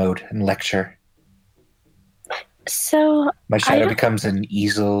teacher mode and lecture. So My shadow becomes an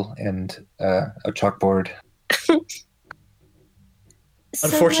easel and a chalkboard.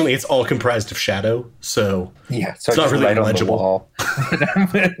 Unfortunately, it's all comprised of shadow, so yeah, so it's not really legible. On the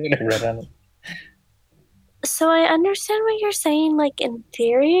wall. When I read on it. So I understand what you're saying, like, in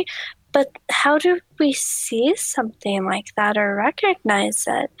theory, but how do we see something like that or recognize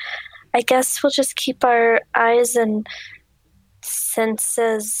it? I guess we'll just keep our eyes and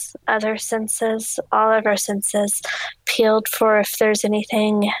senses, other senses, all of our senses peeled for if there's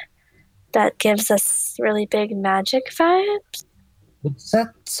anything that gives us really big magic vibes. Does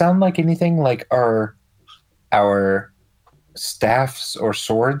that sound like anything like our staffs or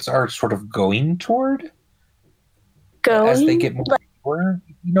swords are sort of going toward? As they get more pure?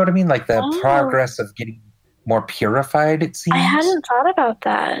 You know what I mean? Like the progress of getting more purified, it seems. I hadn't thought about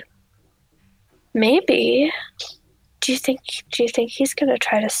that. Maybe. Do you think he's gonna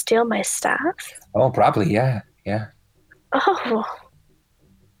try to steal my staff? Oh, probably, yeah. Oh.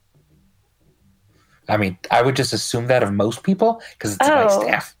 I mean, I would just assume that of most people because it's my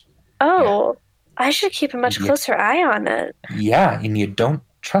staff. Oh, yeah. I should keep a much closer eye on it. Yeah, and you don't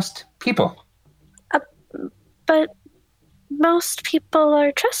trust people. But most people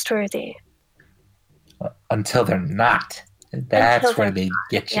are trustworthy. Until they're not. That's where they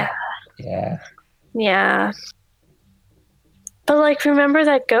get you. Yeah. But, like, remember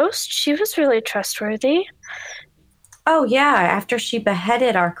that ghost? She was really trustworthy. Oh, yeah, after she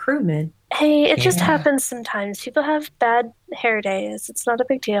beheaded our crewman. Hey, it just happens sometimes. People have bad hair days. It's not a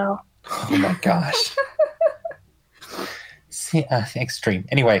big deal. Oh, my gosh. See, extreme.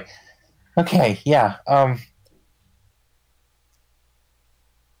 Anyway. Okay, yeah.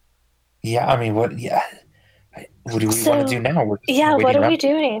 Yeah, I mean, what? Yeah, what do we want to do now? What are we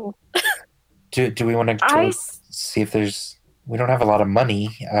doing? Do we want to go see if there's? We don't have a lot of money.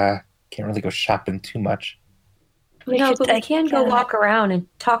 Can't really go shopping too much. We can go walk around and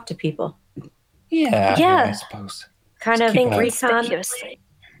talk to people. Yeah, I suppose. Kind of inconspicuously.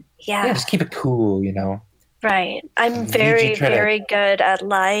 Yeah. Yeah, just keep it cool, you know. Right. I'm very, very good at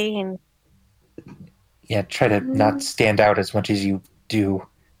lying. Yeah, try to not stand out as much as you do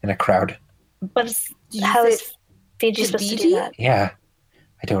in a crowd. How is Fiji supposed to do that? Yeah,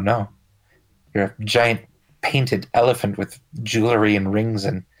 I don't know. You're a giant painted elephant with jewelry and rings,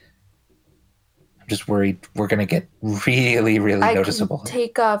 and I'm just worried we're going to get really, really noticeable. I can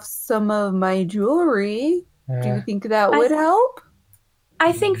take off some of my jewelry. Do you think that would help?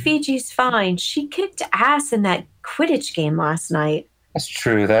 I think Fiji's fine. She kicked ass in that Quidditch game last night. That's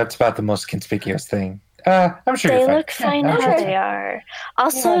true. That's about the most conspicuous thing. I'm sure they look fine how they are.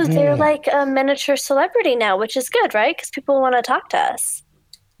 Also, they're like a miniature celebrity now, which is good, right? Because people want to talk to us.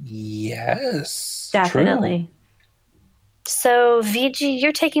 Yes. Definitely. True. So, Vigi,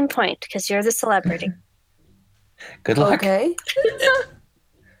 you're taking point because you're the celebrity. Good luck. Okay.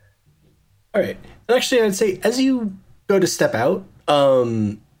 All right. And actually, I'd say as you go to step out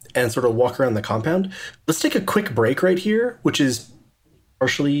and sort of walk around the compound, let's take a quick break right here, which is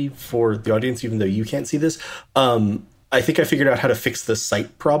partially for the audience, even though you can't see this. I think I figured out how to fix the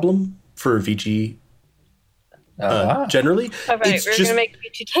sight problem for VG generally. All right, we're going to make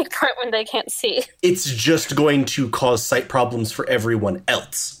VG take part when they can't see. It's just going to cause sight problems for everyone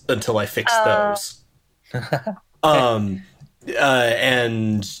else until I fix those.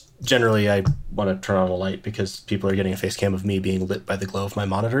 And generally, I want to turn on a light because people are getting a face cam of me being lit by the glow of my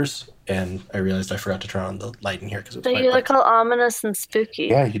monitors, and I realized I forgot to turn on the light in here because you look all ominous and spooky.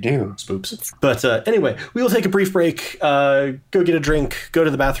 Yeah, you do. Spoops. But anyway, we will take a brief break, go get a drink, go to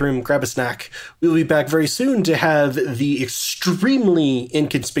the bathroom, grab a snack. We'll be back very soon to have the extremely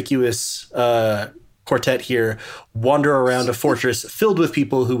inconspicuous quartet here wander around a fortress filled with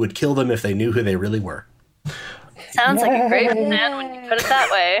people who would kill them if they knew who they really were. Sounds like a great plan when you put it that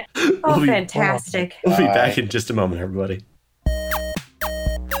way. Fantastic. We'll be back in just a moment, everybody.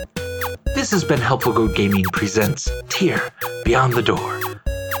 This has been Helpful Goat Gaming presents Tyr Beyond the Door.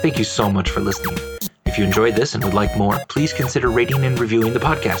 Thank you so much for listening. If you enjoyed this and would like more, please consider rating and reviewing the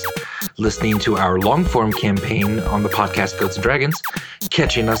podcast, listening to our long-form campaign on the podcast Goats and Dragons,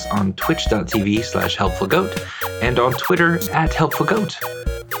 catching us on twitch.tv/helpfulgoat, and on Twitter @helpfulgoat.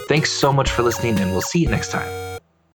 Thanks so much for listening, and we'll see you next time.